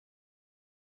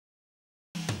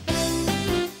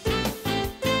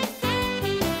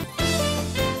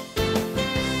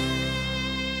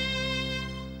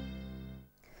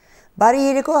Բարի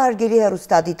երեկո հարգելի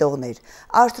հեռուստադիտողներ,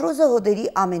 արթրոզը հոդերի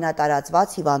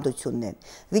ամենատարածված հիվանդությունն է։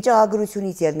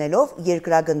 Վիճակագրությունից ելնելով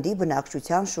երկրագնդի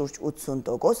բնակչության շուրջ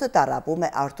 80%-ը տառապում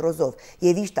է արթրոզով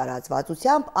եւ իր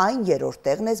տարածվածությամբ այն երրորդ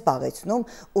տեղն է զբաղեցնում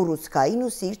ուռուցքային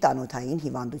ու սիրտ-անոթային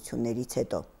հիվանդություններից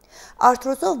հետո։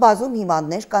 Արթրոզով բազում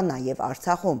հիվանդներ կան նաև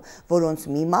Արցախում, որոնց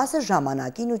մի մասը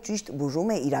ժամանակին ու ճիշտ բուժում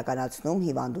է իրականացնում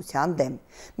հիվանդության դեմ։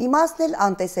 Մի մասն էլ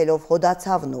անտեսելով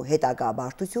հոդացավն ու հետագա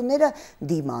բարդությունները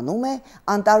դիմանում է,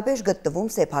 անտարբեր գտնվում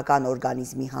սեփական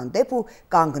օրգանիզմի հանդեպ ու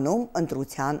կանգնում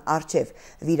ընտրության առջև,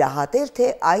 վիրահատել թե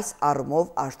այս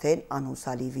առումով արդեն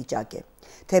անհուսալի վիճակ է։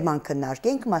 Թեման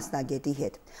քննարկենք մասնագետի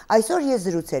հետ։ Այսօր ես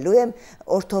զրուցելու եմ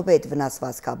օրթոպեդ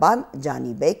վնասվածքաբան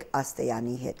Ջանիբեկ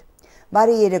Աստիյանի հետ։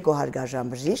 Բարի երեկո հարգարժան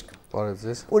բժիշկ։ Բարև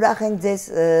ձեզ։ Ուրախ ենք ձեզ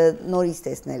նորից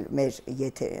տեսնել մեր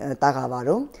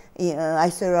տաղավարում։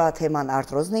 Այսօրվա թեման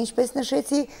արթրոզն է, ինչպես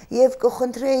նշեցի, եւ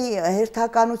կխնդրեի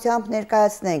հերթականությամբ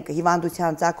ներկայացնենք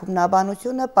հիվանդության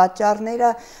ծագումնաբանությունը,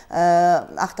 պատճառները,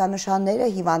 ախտանշանները,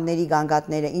 հիվանդների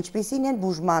գանգատները, ինչպիսին են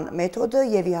բուժման մեթոդը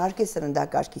եւ իհարկե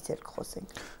սննդակարգից էլ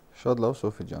կխոսենք։ Շատ լավ,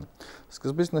 Սոֆի ջան։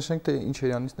 Սկզբից նշենք, թե ինչ է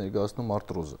իրանից ներկայացնում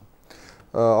արթրոզը։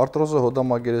 Արթրոզը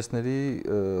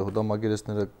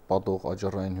հոդամագերեսները պատող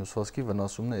աճառային հյուսվածքի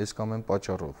վնասումն է այս կամ այն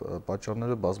պատճառով։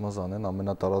 Պատճառները բազմազան են,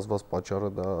 ամենատարածված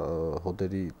պատճառը դա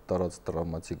հոդերի տարած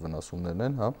տրավմատիկ վնասումներն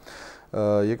են, հա։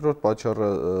 Երկրորդ պատճառը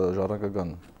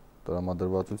ժառանգական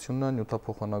տրամադրվածությունն է,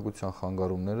 նյութափոխանակության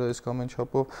խանգարումները, այս կամ այն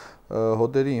չափով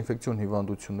հոդերի ինֆեկցիոն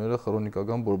հիվանդությունները,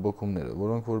 քրոնիկական բորբոքումները,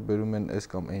 որոնք որ բերում են այս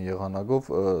կամ այն եղանակով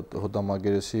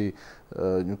հոդամագերեսի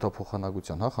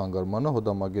նյութափոխանակության խանգարմանը,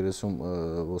 հոդամագերեսում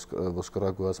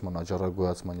ոսկրագոյացման,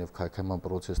 աճառագոյացման եւ քայքայման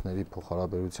պրոցեսների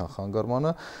փոխհարաբերության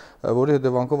խանգարմանը, որի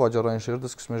հետևանքով աճառային շերտը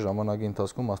սկսում է ժամանակի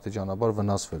ընթացքում աստիճանաբար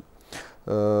վնասվել։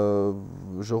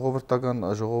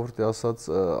 Ժողովրդի ասած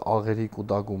աղերի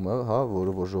կուտակումը, հա,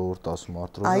 որը որ ժողովուրդը ասում է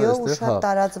արթրոզը, այո, շատ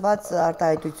տարածված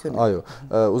արտահայտություն է։ Այո,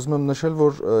 ուզում եմ նշել,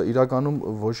 որ իրականում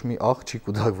ոչ մի աղ չի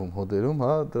կուտակվում հոդերում,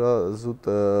 հա, դրա զուտ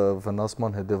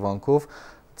վնասման հետևանքով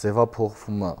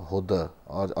ձևափոխվում է հոդը,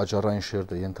 աճառային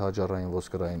շերտը, ենթաաճառային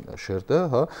ոսկրային շերտը,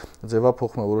 հա,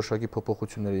 ձևափոխվում է որոշակի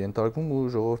փոփոխությունների ենթարկվում ու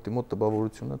ժողովրդի մոտ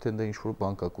տպավորությունը թե ինչ որ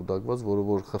բան կա կուտակված, որը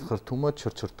որ խրխրթում է,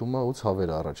 չրչրտում է ու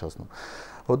ցավեր է առաջացնում։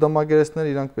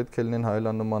 Հոդամագերեսները իրանք պետք է լինեն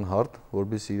հայելանման հարթ,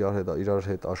 որովհետեւ իրար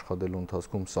հետ աշխատելու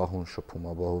ընթացքում սահուն շփում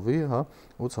ապահովի, հա,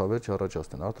 ու ցավեր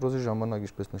չառաջացնեն։ Արթրոզի ժամանակ,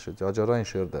 ինչպես նշեցի, աճառային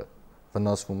շերտը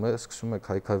վնասվում է, սկսում է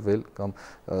քայքայվել կամ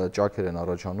ճաքեր են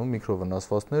առաջանում,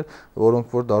 միկրովնասվածքներ,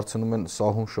 որոնք որ դարձնում են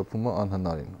սահուն շփումը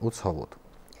անհնարին ու ցավոտ։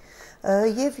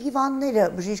 Եվ հիվանդները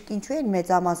բժիշկ ինչու են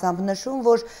մեծամասամբ նշում,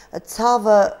 որ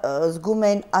ցավը զգում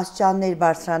են աստիճաններ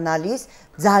բարձրանալիս,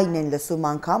 ձայն են լսում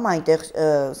անգամ, այնտեղ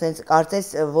սենց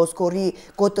կարծես ոսկորի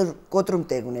կոտրում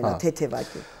տեղ ունենա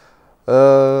թեթևակի։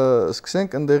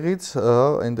 Սկսենք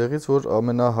այնտեղից, որ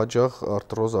ամենահաճախ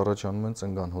արթրոզ առաջանում են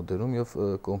ծնգան հոդերում եւ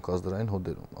կոնկազդրային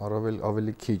հոդերում,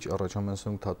 ավելի քիչ առաջանում են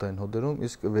սնունդային հոդերում,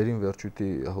 իսկ վերին վերջույթի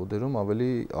հոդերում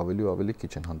ավելի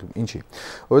քիչ են հանդիպում։ Ինչի՞։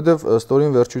 Որովհետեւ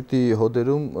ստորին վերջույթի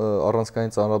հոդերում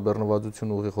առանցքային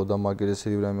ծանրաբեռնվածություն ուղիղ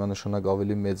հոդամագերեսերի վրա միանշանակ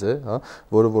ավելի մեծ է, հա,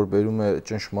 որը որ բերում է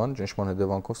ճնշման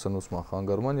հետևանքով սնուցման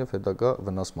խանգարման եւ հետագա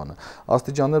վնասմանը։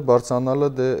 Աստիճաններ բարձրանալը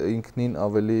դե ինքնին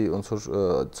ավելի ոնց որ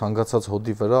ցանկացած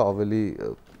հոդի վրա ավելի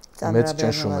մեծ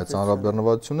ճնշում է,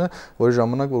 ծանրաբեռնվածություն է, որի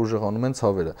ժամանակ որ ուժեղանում են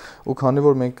ցավերը։ Ու քանի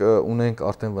որ մենք ունենք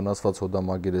արդեն վնասված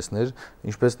հոդամագերեսներ,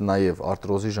 ինչպես նաև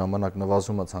արթրոզի ժամանակ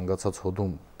նվազում է ցանկացած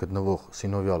հոդում գտնվող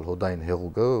սինովիալ հոդային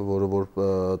հեղուկը, որը որ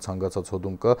ցանկացած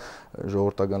հոդում կա,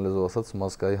 ժողովրդական լեզվով ասած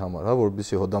մասկայի համար, հա,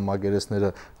 որովհետեւ հոդամագերեսները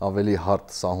ավելի հարթ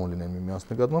սահուն լինեն միմյանց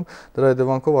նկատմամբ, դրա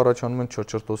հետևանքով առաջանում են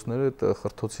չրչրտոցները,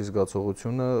 խրթոցի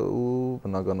զգացողությունը ու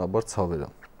բնականաբար ցավերը։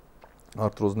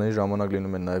 Արթրոզների ժամանակ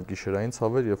լինում են նաև գիշերային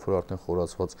ցավեր, երբ որ արդեն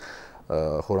խորացված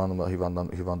խորանում է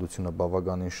հիվանդությունը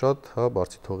բավականին շատ, հա,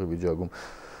 բարձի թողի վիճակում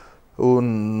ու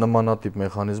նմանատիպ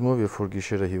մեխանիզմով, երբ որ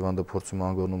գիշերը հիվանդը փորձում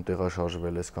անգորնում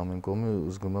տեղաշարժվել այս կամ այն կողմի,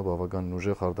 զգում է բավականին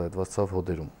ուժեղ արտահայտված ցավ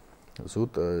հոդերում,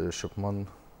 զուտ շփման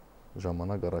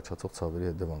ժամանակ առաջացող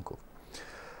ցավերի հետևանքով։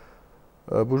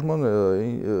 Բուժման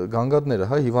գանգատները,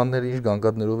 հա, հիվանդները ինչ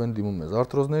գանգատներով են դիմում մեզ։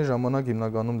 Արթրոզների ժամանակ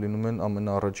հիմնականում լինում են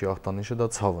ամենաառաջի ախտանիշը դա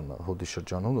ցավն է հոդի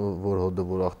շրջանում, որ հոդը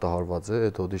որ ախտահարված է,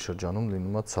 այդ հոդի շրջանում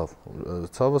լինում է ցավ։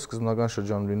 Ցավը սկզբնական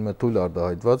շրջանում լինում է թույլ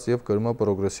արտահայտված եւ կրում է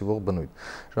պրոգրեսիվող բնույթ։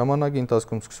 Ժամանակի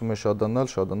ընթացքում սկսում է շատանալ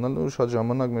ու շատ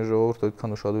ժամանակ մեր ժողովուրդը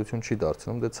այդքան ուշադրություն չի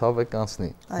դարձնում, դե ցավը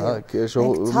կանցնի, հա,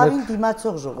 ցավին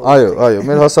դիմացող ժողովուրդ։ Այո,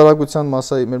 մեր հասարակության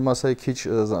մասայի քիչ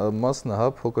մասն է, հա,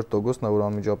 փոքր տոկոսն է, որ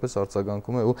անմիջապես արձագանքում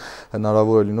արձագանքում է ու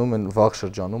հնարավոր է լինում այն վաղ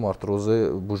շրջանում արտրոզի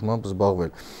բուժմամբ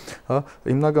զբաղվել։ Հա,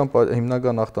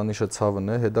 հիմնական ախտանիշը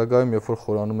ցավն է, հետագայում երբ որ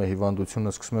խորանում է հիվանդությունը,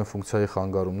 սկսում են ֆունկցիայի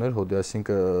խանգարումներ, հոդի,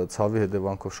 այսինքն ցավի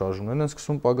հետևանքով շարժումներն են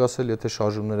սկսում պակասել, եթե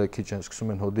շարժումները քիչ են,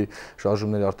 սկսում են հոդի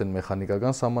շարժումների արդեն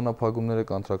մեխանիկական սահմանափակումներ,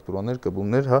 կոնտրակտուրաներ,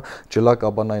 կբումներ, հա,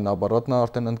 ջլակաբանային ապարատն է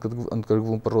արդեն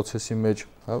ընդգրկվում պրոցեսի մեջ,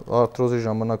 հա, արտրոզի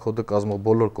ժամանակ հոդը կազմող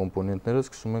բոլոր կոմպոնենտները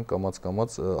սկսում են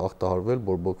կամաց ախտահարվել,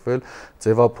 բորբոքվել,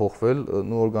 ձևափոխվել,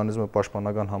 ու օրգանիզմը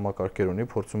պաշտպանական համակարգեր ունի,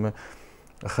 փորձում է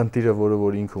խնդիրը,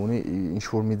 որ ինքը ունի,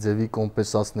 ինչ-որ մի ձևի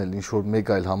կոմպենսացնել, ինչ-որ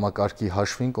մեկ այլ համակարգի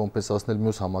հաշվին կոմպենսացնել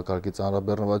մյուս համակարգի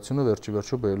ծանրաբեռնվածությունը,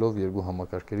 վերջիվերջո բերելով երկու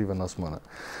համակարգերի վնասմանը։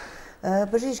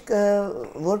 Բժիշկ,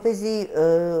 որպեսզի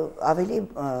ավելի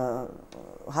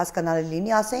հասկանալի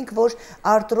լինի, ասենք, որ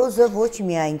արտրոզը ոչ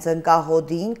միայն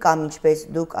ծնկահոդին կամ ինչպես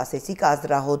դուք ասեցիք,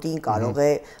 ազդրահոդին կարող է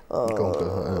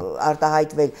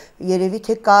արտահայտվել, երևի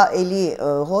թե կա էլի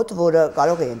հոդ, որը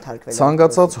կարող է ենթարկվել։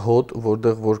 Ցանկացած հոդ,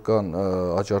 որտեղ որ կան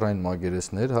աճառային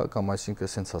մագերեսներ, հա, կամ այսինքն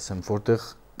ասենց ասեմ, որտեղ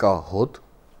կա հոդ,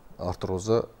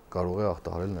 արտրոզը կարող է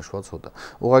ախտահարել նշված հոդը։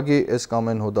 Ուղղակի այս կամ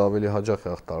այն հոդը ավելի հաճախ է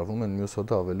ախտահարվում, այն մյուս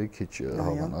հոդը ավելի քիչ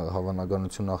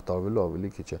հավանականություն ախտահարվելու ավելի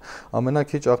քիչ է։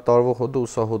 Ամենաքիչ ախտահարվող հոդը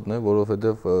ուսահոդն է,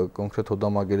 որովհետև կոնկրետ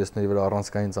հոդամագերեսների վրա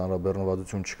առանցքային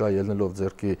ծանրաբեռնվածություն չկա, ելնելով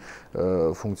ձեռքի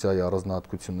ֆունկցիայի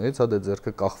առանձնահատկություններից, հա, դե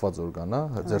ձեռքը կախված օրգան է,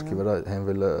 ձեռքի վրա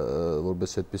հենվելը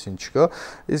որպես այդպեսին չկա,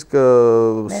 իսկ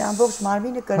մեր ամբողջ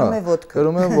մարմինը կրում է ոտքը։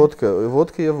 Կրում է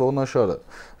ոտքը եւ ողնաշարը։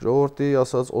 Ժողովրդի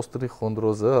ասած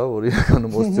օստեոխոնդրոզը, հա, որ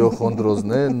իրականում օստեոխոնդրոզն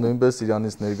է, նույնպես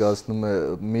իրանից ներկայացնում է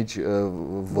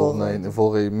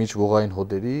միջողային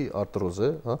հոդերի արտրոզ է,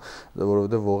 հա,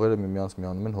 որովհետև ողերը միմյանց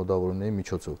միանում են հոդավորումների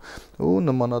միջոցով ու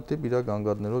նմանատիպ իր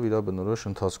գանգատներով, իր բնորոշ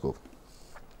ընթացքով։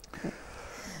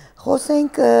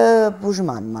 Խոսենք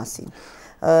բուժման մասին։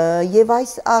 Եվ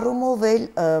այս առումով էլ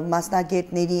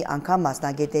մասնագետների, անգամ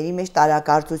մասնագետների մեջ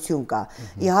տարակարծություն կա։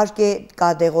 Իհարկե կա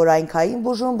դեղորայնքային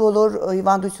բուժում բոլոր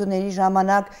հիվանդությունների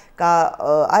ժամանակ, կա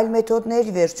այլ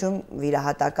մեթոդներ, վերջում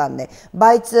վիրահատականն է,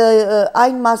 բայց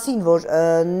այն մասին, որ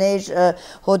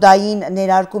հոդային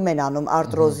ներարկում են անում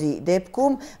արտրոզի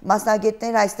դեպքում,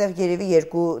 մասնագետները այստեղ երևի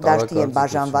երկու դաշտի են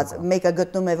բաժանված, մեկը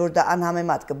գտնում է, որ դա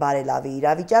անհամեմատ կբարելավի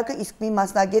իրավիճակը, իսկ մի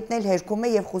մասնագետն էլ հերքում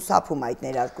է եւ խուսափում այդ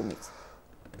ներարկումից։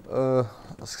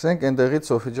 Սկսենք այնտեղից,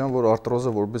 Սոֆի ջան, որ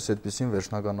արտրոզը որպես այդպեսին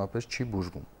վերջնականապես չի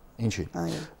բուժվում։ Ինչի։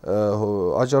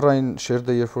 Աճառային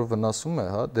շերտը երբ որ վնասում է,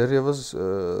 հա, դեռևս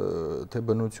թե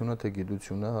բնությունը, թե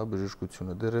գիտությունը, հա,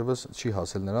 բժշկությունը դեռևս չի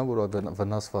հասել նրան, որ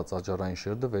վնասված աճառային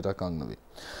շերտը վերականգնվի։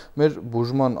 Մեր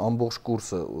բուժման ամբողջ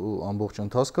կուրսը ու ամբողջ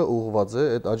ընթացքը ուղղված է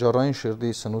այդ աճառային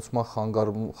շերտի սնուցման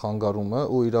խանգարումը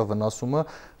ու իր վնասումը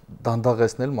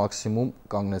դանդաղեցնել, մաքսիմում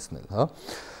կանգնեցնել, հա։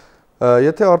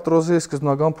 Եթե արտրոզի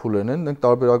սկզբնական փուլերն են, մենք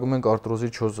տարբերակում ենք արտրոզի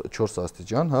 4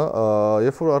 աստիճան, հա,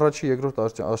 երբ որ առաջի երկրորդ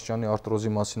աստիճանի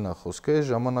արտրոզի մասին է խոսքը, այս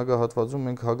ժամանակահատվածում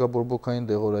մենք հագաբորբոքային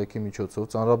դեղորայքի միջոցով,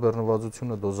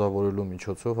 ծանրաբեռնվածությունը դոզավորելու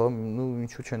միջոցով, հա, ու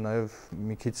ինչու՞ չէ նաև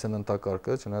մի քիչ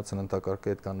սննդակարգը, չնայած սննդակարգը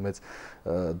այդքան մեծ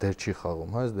դեր չի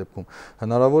խաղում, հա, այս դեպքում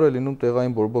հնարավոր է լինում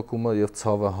տեղային բորբոքումը եւ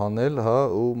ցավը հանել, հա,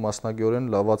 ու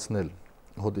մասնագիտորեն լավացնել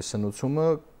հոդի սնուցումը,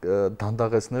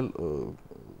 դանդաղեցնել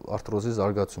արտրոզի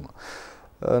զարգացումը։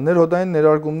 Ներհոդային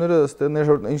ներարգումները,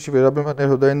 ինչի վերաբերում է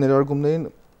ներհոդային ներարգումներին,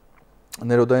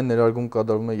 ներհոդային ներարգում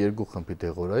կատարվում է երկու խմբի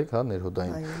դեղորայք, հա,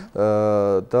 ներհոդային։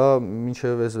 Դա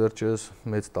մինչև այս վերջերս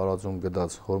մեծ տարածում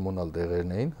գտած հորմոնալ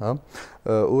դեղերն էին, հա,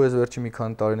 ու այս վերջի մի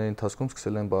քանի տարիների ընթացքում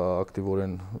սկսել են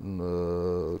ակտիվորեն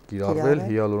կիրառվել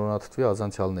հիալուրոնաթթվի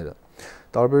ազանցյալները։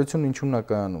 Տարբերությունն ինչու՞մն է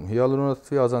կայանում։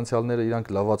 Հիալուրոնաթթվի ազանցյալները իրանք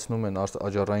լավացնում են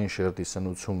աճառային շերտի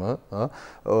սնուցումը, հա,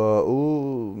 ու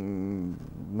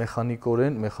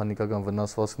մեխանիկական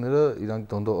վնասվածքները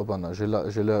իրանք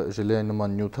ժելեային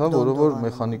նման նյութ է, որը որ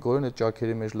մեխանիկորեն այդ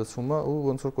ճաքերի մեջ լցվում է ու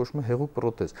ոնց որ կոչվում է հեղուկ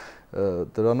պրոթեզ։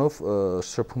 Դրանով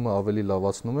շփումը ավելի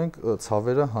լավացնում ենք,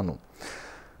 ցավերը հանում։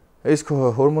 Իսկ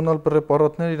հորմոնալ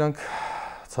պրեպարատները իրանք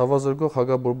ցավազրկող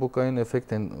հագաբորբոքային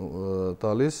էֆեկտ են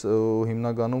տալիս ու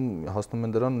հիմնականում հասնում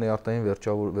են դրան նեարտային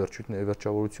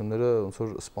վերջավորությունները ոնց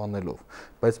որ սպանելով,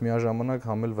 բայց միաժամանակ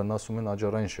համ էլ վնասում են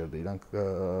աճառային շերտը, իրանք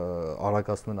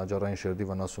արագացնում են աճառային շերտի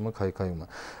վնասումը,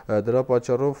 քայքայումը։ Դրա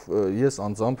պատճառով ես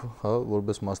անձամբ, հա,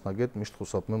 որպես մասնագետ միշտ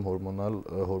խուսափում եմ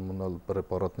հորմոնալ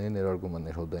պրեպարատների ներարգումը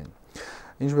ներհոդային։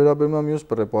 Ինչ վերաբերում է մյուս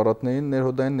պրեպարատներին,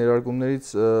 ներհոդային ներարգումներից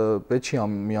պետք չի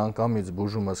միանգամից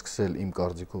բուժումը սկսել իմ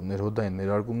կարծիքով ներհոդային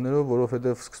ներարգումներով,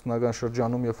 որովհետև սկզբնական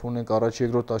շրջանում, երբ ունենք առաջ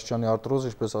երկրորդ աստիճանի արտրոզ,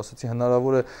 ինչպես ասացի,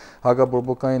 հնարավոր է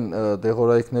հագաբորբոքային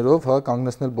դեղորայքներով, հա,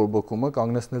 կանգնեցնել բորբոքումը,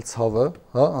 կանգնեցնել ցավը,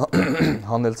 հա,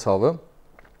 հանել ցավը,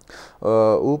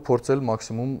 ու փորձել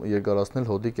մաքսիմում երկարացնել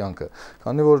հոդի կյանքը։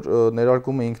 Քանի որ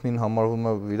ներարկումը ինքնին համարվում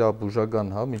է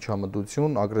վիրաբուժական, հա,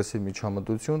 միջամտություն, ագրեսիվ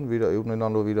միջամտություն,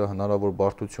 ունենալով իր հնարավոր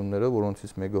բարդությունները,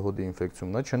 որոնցից մեկը հոդի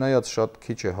ինֆեկցիոնն է, չնայած շատ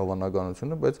քիչ է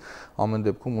հավանականությունը, բայց ամեն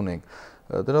դեպքում ունենք։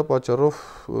 Դրա պատճառով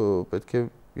պետք է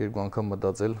երկու անգամ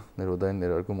մտածել ներօդային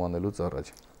ներարկում անելուց առաջ։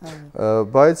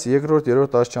 Բայց երկրորդ,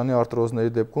 երրորդ աստիճանի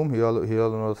արտրոզների դեպքում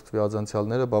հիալուրոնաթթվի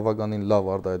ազդանցյալները բավականին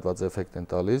լավ արտահայտված էֆեկտ են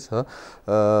տալիս, հա,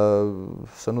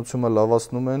 սնուցումը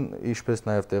լավացնում են, ինչպես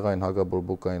նաև տեղային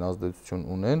հակաբորբոքային ազդեցություն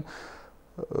ունեն,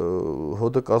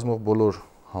 հոդը կազմող բոլոր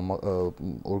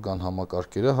օրգան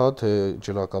համակարգերը, հա, թե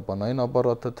ջրակապանային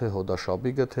ապարատը, թե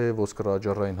հոդաշաբիկը, թե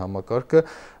ոսկրաաջառային համակարգը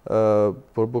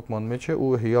բորբոքման մեջ է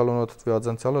ու հիալուրոնաթթվի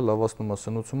ազդանցյալը լավացնում է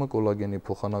սնուցումը, կոլագենի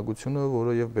փոխանակությունը,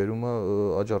 որը եւ բերում է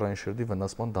աջառային շերտի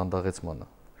վնասման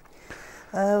դանդաղեցմանը։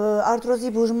 Արտրոզի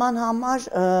բուժման համար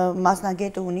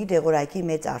մասնագետը ունի դեղորայքի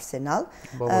մեծ արսենալ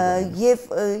եւ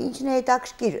ինչն է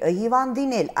հետաքրքիր,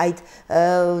 հիվանդին էլ այդ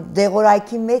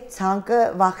դեղորայքի մեծ ցանկը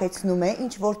վախեցնում է,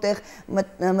 ինչ որտեղ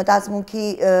մտածմունքի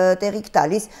տեղիք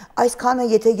տալիս, այսքանը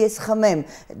եթե ես խմեմ,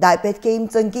 դա պետք է իմ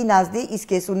ծնկին ազդի,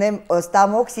 իսկ ես ունեմ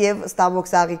ստամոքս եւ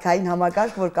ստամոքսաղիքային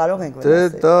համակարգ, որ կարող ենք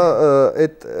վնասել։ Դա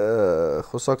այդ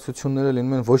խոսակցությունները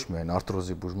լինում են ոչ միայն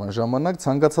արտրոզի բուժման ժամանակ,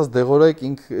 ցանկացած դեղորայք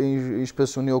ինչպես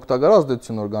ունի օգտակար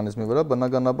ազդեցություն օրգանիզմի վրա,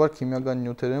 բնականաբար քիմիական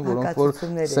նյութեր են, որոնք որ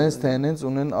sense թե հենց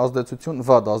ունեն ազդեցություն,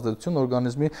 վատ ազդեցություն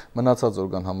օրգանիզմի մնացած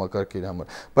օրգան համակարգերի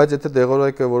համար։ Բայց եթե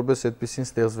դեղորայքը որպես այդպեսին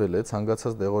ստեղծվել է,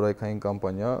 ցանկացած դեղորայքային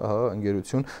կամպանիա, հա,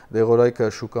 ընկերություն,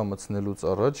 դեղորայքը շուկա մտցնելուց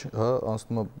առաջ, հա,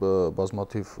 անցնում է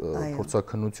բազմաթիվ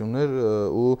փորձաքննություններ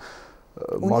ու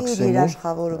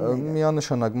մաքսիմում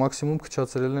միանշանակ մաքսիմում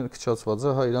քչացված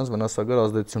է, հա, իրանց վնասակար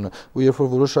ազդեցությունը ու երբ որ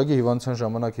որոշակի հիվանդության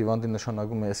ժամանակ հիվանդին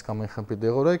նշանակում է այս կամ այն խմբի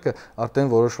դեղորայքը,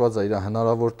 արդեն որոշված է իր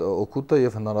հնարավոր օգուտը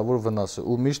եւ հնարավոր վնասը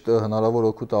ու միշտ հնարավոր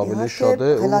օգուտը ավելի շատ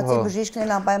է ու խելացի բժիշկն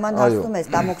էլ անպայման ասում է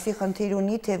ստամոքսի խնդիր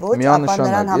ունի թե ոչ, ապա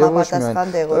նրան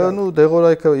համապատասխան դեղորայք։ Նու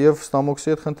դեղորայքը եւ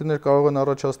ստամոքսի այդ խնդիրներ կարող են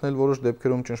առաջացնել, որոշ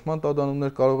դեպքերում ճնշման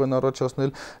տատանումներ կարող են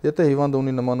առաջացնել, եթե հիվանդը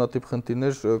ունի նմանատիպ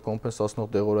խնդիրներ, կոմպենսացնող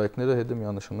դեղորայքները հետը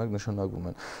միանշանակ նշանակվում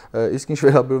են։ Իսկ ինչ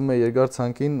վերաբերում է երկար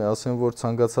ցանկին, ասեմ, որ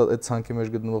ցանկացած այդ ցանկի մեջ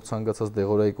գտնվող ցանկացած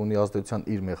դեղորայք ունի ազդեցության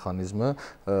իր մեխանիզմը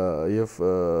եւ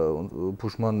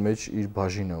բուժման մեջ իր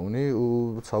բաժինը ունի ու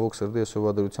ցավոք սրտի ես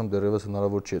սովորությամբ դեռևս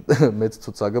հնարավոր չի մեծ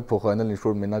ցուցակը փոխարինել ինչ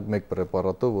որ մենակ մեկ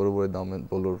պրեպարատով, որը որ այդ ամեն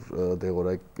բոլոր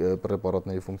դեղորայք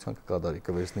պրեպարատների ֆունկցիան կկատարի,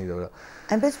 կվերցնի իր վրա։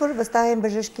 Այնպես որ վստահ են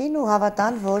բժշկին ու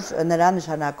հավատան, որ նրա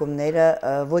նշանակումները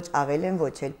ոչ ավել են,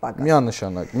 ոչ էլ պակաս։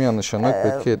 Միանշանակ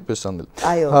պետք է այդպես անել։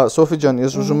 Հա, Սոֆի ջան,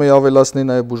 ես ուզում եի ավելացնել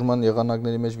նաև բուժման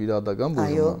եղանակների մեջ վիրահատական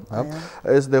բուժումը, հա։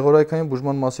 Այս դեղորայքային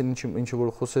բուժման մասին ինչը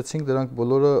որ խոսեցինք, դրանք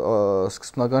բոլորը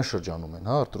սկզբնական շրջանում են,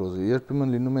 հա, արտրոզի։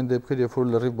 Երբեմն լինում են դեպքեր, երբ որ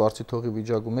լրիվ բարձի թողի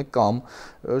վիճակում է կամ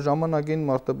ժամանակին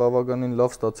մարդը բավականին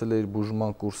լավ ստացել է իր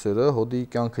բուժման կուրսերը, հոդի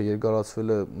կյանքը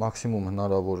երկարացվել է մաքսիմում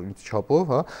հնարավոր չափով,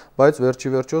 հա, բայց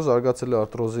վերջիվերջո զարգացել է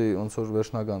արտրոզի ոնց որ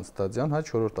վերջնական ստադիան, հա,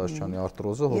 4-րդ աստիճանի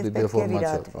արտրոզը, հոդի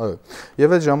դեֆորմացիա։ Այո։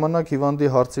 Եվ այդ ժամանակ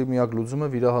հիվանդի հարցի միակ լուծումը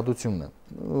վիրահատությունն է։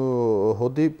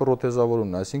 Հոդի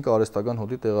պրոթեզավորումն է, այսինքն արհեստական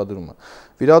հոդի տեղադրումը։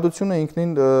 Վիրահատությունը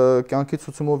ինքնին կյանքի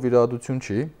ցուցումով վիրահատություն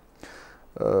չի։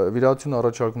 Վիրահատությունը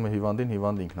առաջարկում է հիվանդին,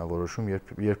 հիվանդը ինքն է որոշում,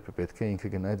 երբ պետք է ինքը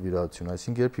գնա այդ վիրահատությունը,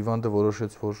 այսինքն երբ հիվանդը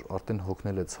որոշեց, որ արդեն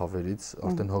հոգնել է ցավերից,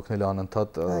 արդեն հոգնել է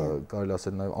անընդհատ, կարելի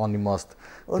ասել նաև անիմաստ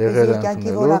տեղերը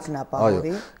ընդունելով,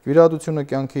 այո, վիրահատությունը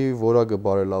կյանքի որակը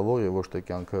բարելավող եւ ոչ թե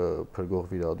կյանքը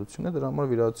փրկող վիրահատություն է, դրա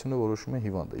համար վիրահատությունը որոշում է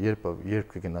հիվանդը, երբ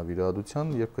կգնա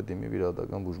վիրահատության, երբ կդիմի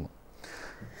վիրահատական բուժման։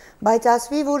 Բայց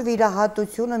ասվի, որ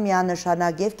վիրահատությունը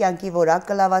միանշանակ եւ կյանքի որակ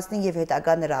կլավացնի եւ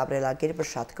հետագա նրա ապրելակերպը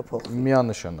շատ կփոխվի։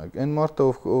 Միանշանակ։ Այն մարդը,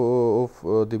 ով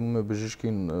դիմում է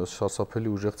բժշկին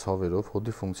սարսափելի ուժեղ ցավերով,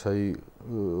 հոդի ֆունկցիայի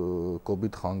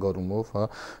կոպիտ խանգարումով,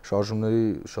 հա, շարժումների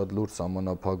շատ լուրջ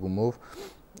սահմանափակումով,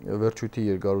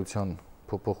 վերջույթի երկարության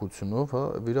փոփոխությունով, հա,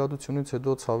 վիրահատությունից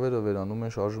հետո ցավերը վերանում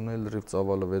են, շարժումների լրիվ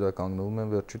ծավալը վերականգնվում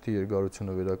են, վերջույթի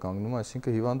երկարությունը վերականգնում,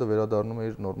 այսինքն հիվանդը վերադառնում է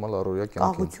իր նորմալ առօրյա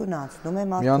կյանքին։ Կաղությունը անցնում է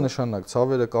մարդու։ Միանշանակ,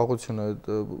 ցավերը, կաղությունը,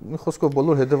 մի խոսքով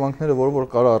բոլոր հետևանքները,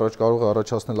 որ կարող է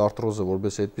առաջացնել արտրոզը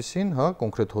որպես այդպեսին, հա,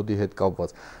 կոնկրետ հոդի հետ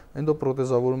կապված,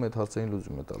 էնդոպրոթեզավորումը այդ հարցերին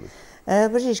լուծում է տալիս։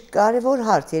 Բժիշկ, կարևոր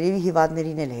հարց, երևի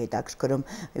հիվանդներին էլ է հետաքրքրում,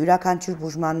 յուրաքանչյուր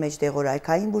բուժման մեջ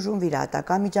դեղորայքային բուժում,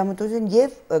 վիրահատական միջամտություն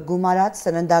եւ գումարած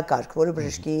սննդակարգ, որը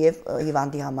բժշկի եւ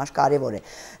հիվանդի համար կարևոր է։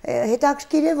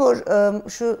 Հետաքրքիր է, որ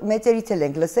մեծերից էլ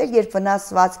ենք լսել, երբ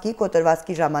վնասվածքի,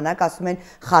 կոտրվածքի ժամանակ ասում են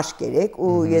խաշ կերեք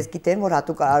ու ես գիտեմ, որ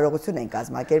հատուկ արարողություն են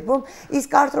կազմակերպում,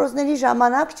 իսկ արտրոզների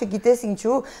ժամանակ չգիտես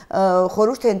ինչու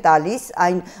խորհուրդ են տալիս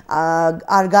այն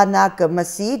արգանակ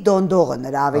մսի դոնդողը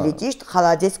նրա ավելի ճիշտ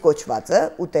խալաջես կոչվածը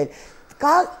ուտել։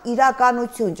 Կա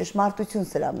իրականություն, ճշմարտություն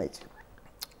սրա մեջ։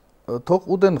 Թող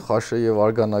ուտեն խաշը եւ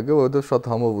արգանագը, որովհետեւ շատ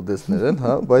համով ուտեսներ են,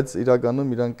 հա, բայց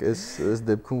իրականում իրանք այս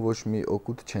դեպքում ոչ մի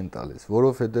օգուտ չեն տալիս,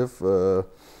 որովհետեւ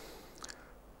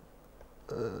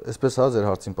այսպես հա ձեր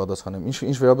հարցին պատասխանեմ,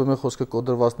 ինչ վերաբերում է խոսքը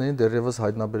կոդրվածներին, դեռևս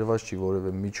հայտնաբերված չի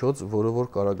որևէ միջոց, որը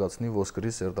որ կարողացնի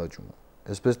ոսկրի սերտաճումը։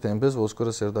 Այսպես թե այնպես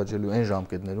ոսկորը սերտաճելու այն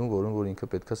ժամկետներում, որոնց որ ինքը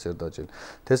պետք է սերտաճել։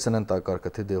 Թե սննդակարգը,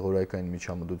 թե դեղորայքային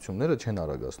միջամտությունները չեն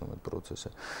արագացնում այդ process-ը։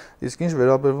 Իսկ ինչ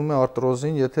վերաբերում է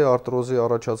արտրոզին, եթե արտրոզի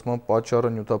առաջացման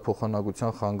պատճառը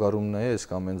նյութափոխանակության խանգարումն է, այս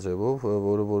կամ այն ձևով,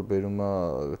 որը որ բերում է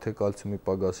թե կալցիումի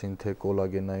պագասին, թե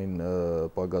կոլագենային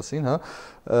պագասին, հա,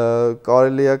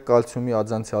 կարելի է կալցիումի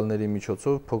ադզանցիալների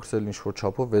միջոցով փոքրել ինչ-որ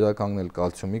չափով վերականգնել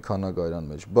կալցիումի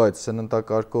քանակայրան մեջ, բայց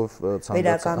սննդակարգով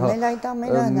վերականգնել այդ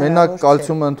ամենը մենակ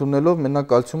կալցիումը ընդունելով, մենակ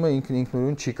կալցիումը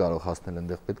ինքնուրույն չի կարող հասնել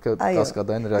այնտեղ, պետք է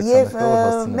կասկադային ռեակցիաներ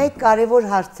հասցնել։ Մեկ կարևոր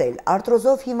հարց է,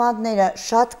 արտրոզով հիվանդները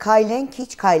շատ քայլ են, քիչ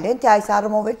քայլ են, թե այս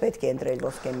առումով էլ պետք է ընտրել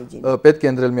ոսկե միջինը։ Պետք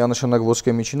է ընտրել միանշանակ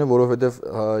ոսկե միջինը, որովհետև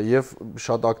եւ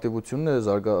շատ ակտիվությունն է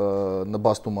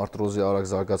նպաստում արտրոզի արագ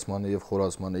զարգացմանը եւ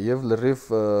խորացմանը եւ լրիվ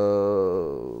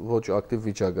ոչ ակտիվ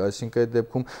վիճակ է, այսինքն այդ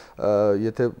դեպքում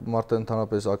եթե մարդը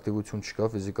ընդհանրապես ակտիվություն չկա,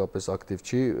 ֆիզիկապես ակտիվ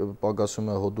չի,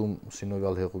 պակասում է հոդում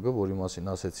սինովիալ հեղուկը, որի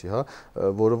մասին ասեցի, հա,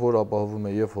 որը որ ապահովում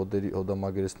է եւ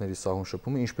հոդամագերեսների սահուն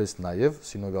շփումը, ինչպես նաեւ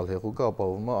սինովիալ հեղուկը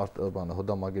ապահովում է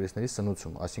հոդամագերեսների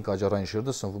սնուցումը, այսինքն աջարային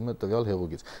շերտը սնվում է տվյալ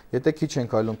հեղուկից։ Եթե քիչ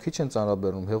են քայլում, քիչ են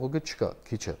ծանրաբեռնում, հեղուկը չկա,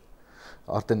 քիչ է։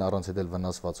 Արդեն առանց էլ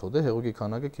վնասված հոդ է, հեղուկի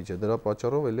քանակը քիչ է, դրա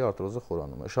պատճառով էլի արտրոզը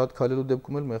խորանում է։ Շատ քայլելու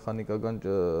դեպքում էլ մեխանիկական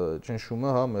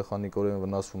ճնշումը, հա, մեխանիկորեն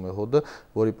վնասվում է հոդը,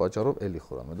 որի պատճառով էլի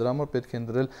խորանում է։ Դրա համար պետք է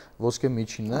ընտրել ոսկե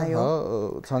միջինը, հա,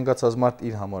 ցանկացած մարդ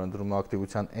իր համար ընտրում է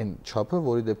ակտիվության այն չափը,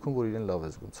 որի դեպքում որ իրեն լավ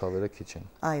է զգում, ցավերը քիչ են։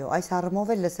 Այո, այս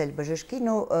առումով էլ լսել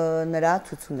բժշկին ու նրա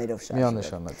ցուցումներով շարժվել։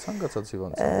 Միանշանակ, ցանկացած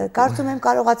հիվանդ։ Կարծում եմ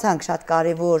կարողացանք շատ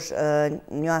կարևոր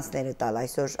նյուանսները տալ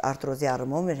այսօր արտրոզի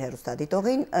առումով մեր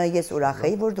հեռուստադիտողին, ես ուրախ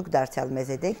եմ, որ դուք դարձյալ մեզ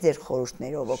եք ձեր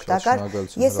խորհուրդներով օգտակար։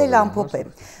 Ես էլ ամփոփ եմ։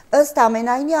 Ըստ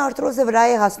ամենայնի արտրոզը վրա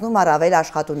է հասնում առավել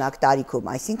աշխատունակ տարիքում,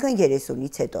 այսինքն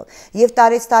 30-ից հետո, եւ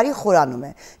տարեստարի խորանում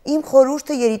է։ Իմ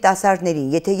խորհուրդը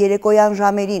երիտասարդներին, եթե երեկոյան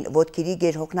ժամերին ոտքերի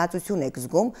գերհոգնածություն եք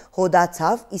զգում,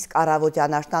 հոդացավ, իսկ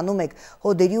առավոտյան աշնանում եք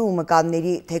հոդերի ու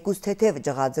մկանների թեկուզ թեթև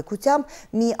ջղաձգությամբ,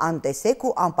 մի անտեսեք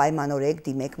ու անպայմանորեն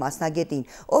դիմեք մասնագետին,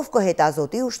 ով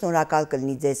կհետազոտի ու շնորհակալ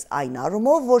կլինի ձեզ այն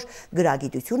առումով, որ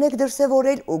գրագիտություն եք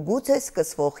դրսևորել ու գուցե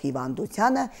սկսվող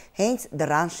հիվանդությանը հենց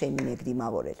դրան շեմին եք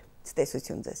դիմավորել։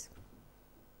 Ցտեսություն ձեզ։